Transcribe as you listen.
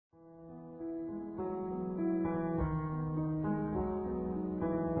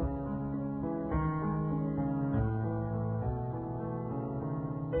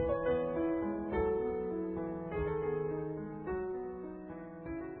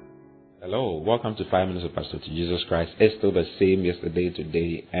Hello, welcome to 5 Minutes of Pastor to Jesus Christ. It's still the same yesterday,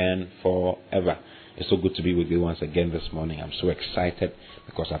 today, and forever. It's so good to be with you once again this morning. I'm so excited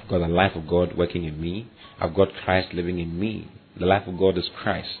because I've got the life of God working in me. I've got Christ living in me. The life of God is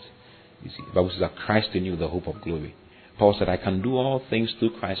Christ. You see, the Bible says that Christ in you, the hope of glory. Paul said, I can do all things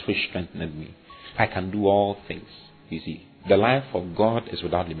through Christ which strengthened me. I can do all things. You see, the life of God is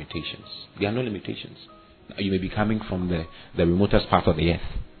without limitations. There are no limitations. You may be coming from the remotest part of the earth.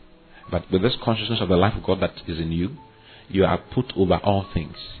 But with this consciousness of the life of God that is in you, you are put over all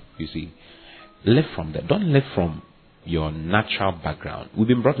things. You see, live from that. Don't live from your natural background. We've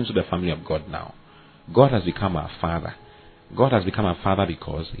been brought into the family of God now. God has become our Father. God has become our Father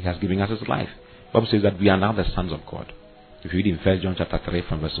because He has given us His life. The Bible says that we are now the sons of God. If you read in 1 John chapter 3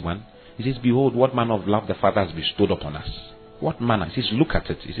 from verse 1, it says, Behold, what manner of love the Father has bestowed upon us. What manner? It says, look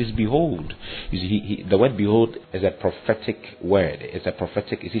at it. It says, behold. You see, the word behold is a prophetic word. It's a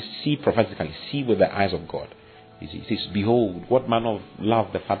prophetic, it says, see prophetically. See with the eyes of God. You see, it says, behold, what manner of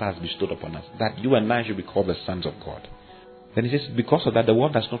love the Father has bestowed upon us, that you and I should be called the sons of God. Then it says, because of that, the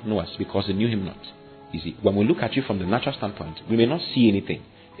world does not know us, because it knew Him not. You see, when we look at you from the natural standpoint, we may not see anything.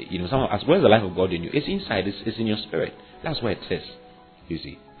 You know, as well as the life of God in you, it's inside, it's in your spirit. That's where it is. You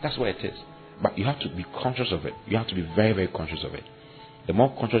see, that's where it is. But you have to be conscious of it. You have to be very, very conscious of it. The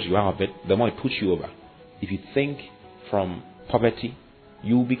more conscious you are of it, the more it puts you over. If you think from poverty,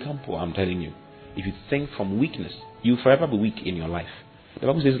 you will become poor, I'm telling you. If you think from weakness, you will forever be weak in your life. The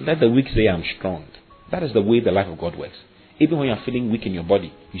Bible says, let the weak say, I'm strong. That is the way the life of God works. Even when you are feeling weak in your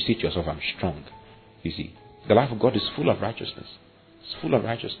body, you say to yourself, I'm strong. You see, the life of God is full of righteousness. It's full of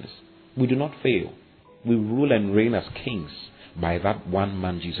righteousness. We do not fail. We rule and reign as kings by that one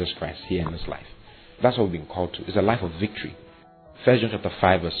man, Jesus Christ, here in this life. That's what we've been called to. It's a life of victory. 1 John chapter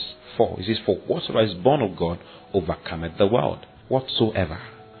 5 verse 4. It says, For whatsoever is born of God overcometh the world. Whatsoever.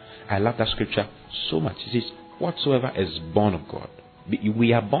 I love that scripture so much. It says, whatsoever is born of God.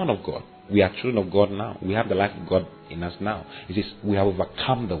 We are born of God. We are children of God now. We have the life of God in us now. It says, we have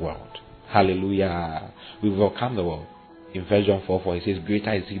overcome the world. Hallelujah. We've overcome the world. In 1 John 4:4, it says,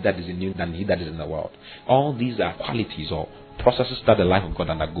 greater is He that is in you than he that is in the world. All these are qualities or processes that the life of God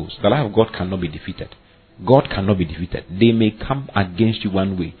undergoes. The life of God cannot be defeated. God cannot be defeated. They may come against you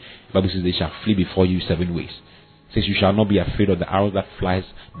one way. The Bible says they shall flee before you 7 ways. It says you shall not be afraid of the arrow that flies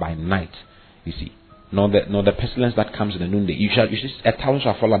by night. You see, nor the pestilence that comes in the noonday. You see, 1,000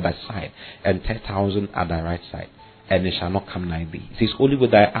 shall fall at thy side, and 10,000 at thy right side, and it shall not come nigh thee. It says, only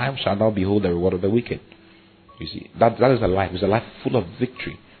with thy eye shalt thou behold the reward of the wicked. You see, that is a life. It's a life full of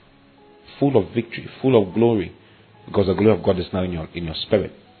victory, full of glory, because the glory of God is now in your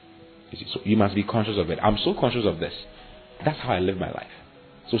spirit. You see, so you must be conscious of it. I'm so conscious of this. That's how I live my life.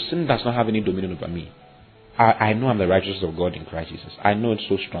 So sin does not have any dominion over me. I know I'm the righteousness of God in Christ Jesus. I know it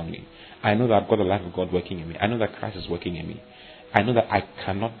so strongly. I know that I've got the life of God working in me. I know that Christ is working in me. I know that I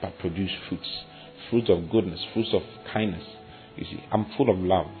cannot but produce fruits of goodness, fruits of kindness. You see, I'm full of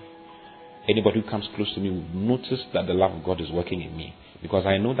love. Anybody who comes close to me will notice that the love of God is working in me. Because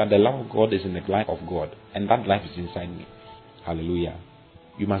I know that the love of God is in the life of God. And that life is inside me. Hallelujah.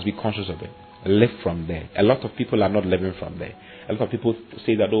 You must be conscious of it. Live from there. A lot of people are not living from there. A lot of people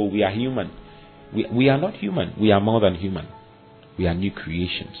say that, oh, we are human. We are not human. We are more than human. We are new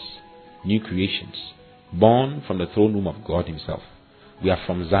creations. New creations. Born from the throne room of God Himself. We are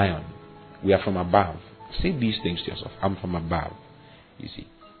from Zion. We are from above. Say these things to yourself. I'm from above. You see.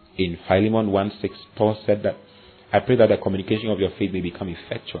 In Philemon 1:6, Paul said that, I pray that the communication of your faith may become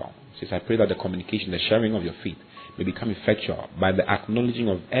effectual. He says, I pray that the communication, the sharing of your faith may become effectual by the acknowledging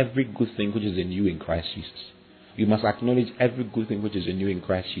of every good thing which is in you in Christ Jesus. You must acknowledge every good thing which is in you in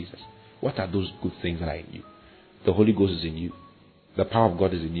Christ Jesus. What are those good things that are in you? The Holy Ghost is in you. The power of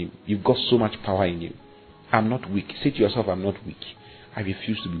God is in you. You've got so much power in you. I'm not weak. Say to yourself, I'm not weak. I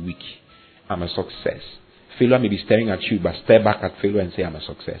refuse to be weak. I'm a success. Failure may be staring at you, but stare back at failure and say, I'm a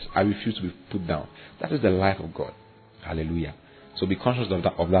success. I refuse to be put down. That is the life of God. Hallelujah. So be conscious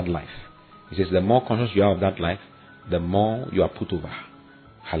of that life. He says, the more conscious you are of that life, the more you are put over.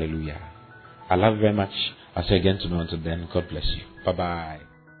 Hallelujah. I love you very much. I'll see you again tomorrow. Until then, God bless you. Bye-bye.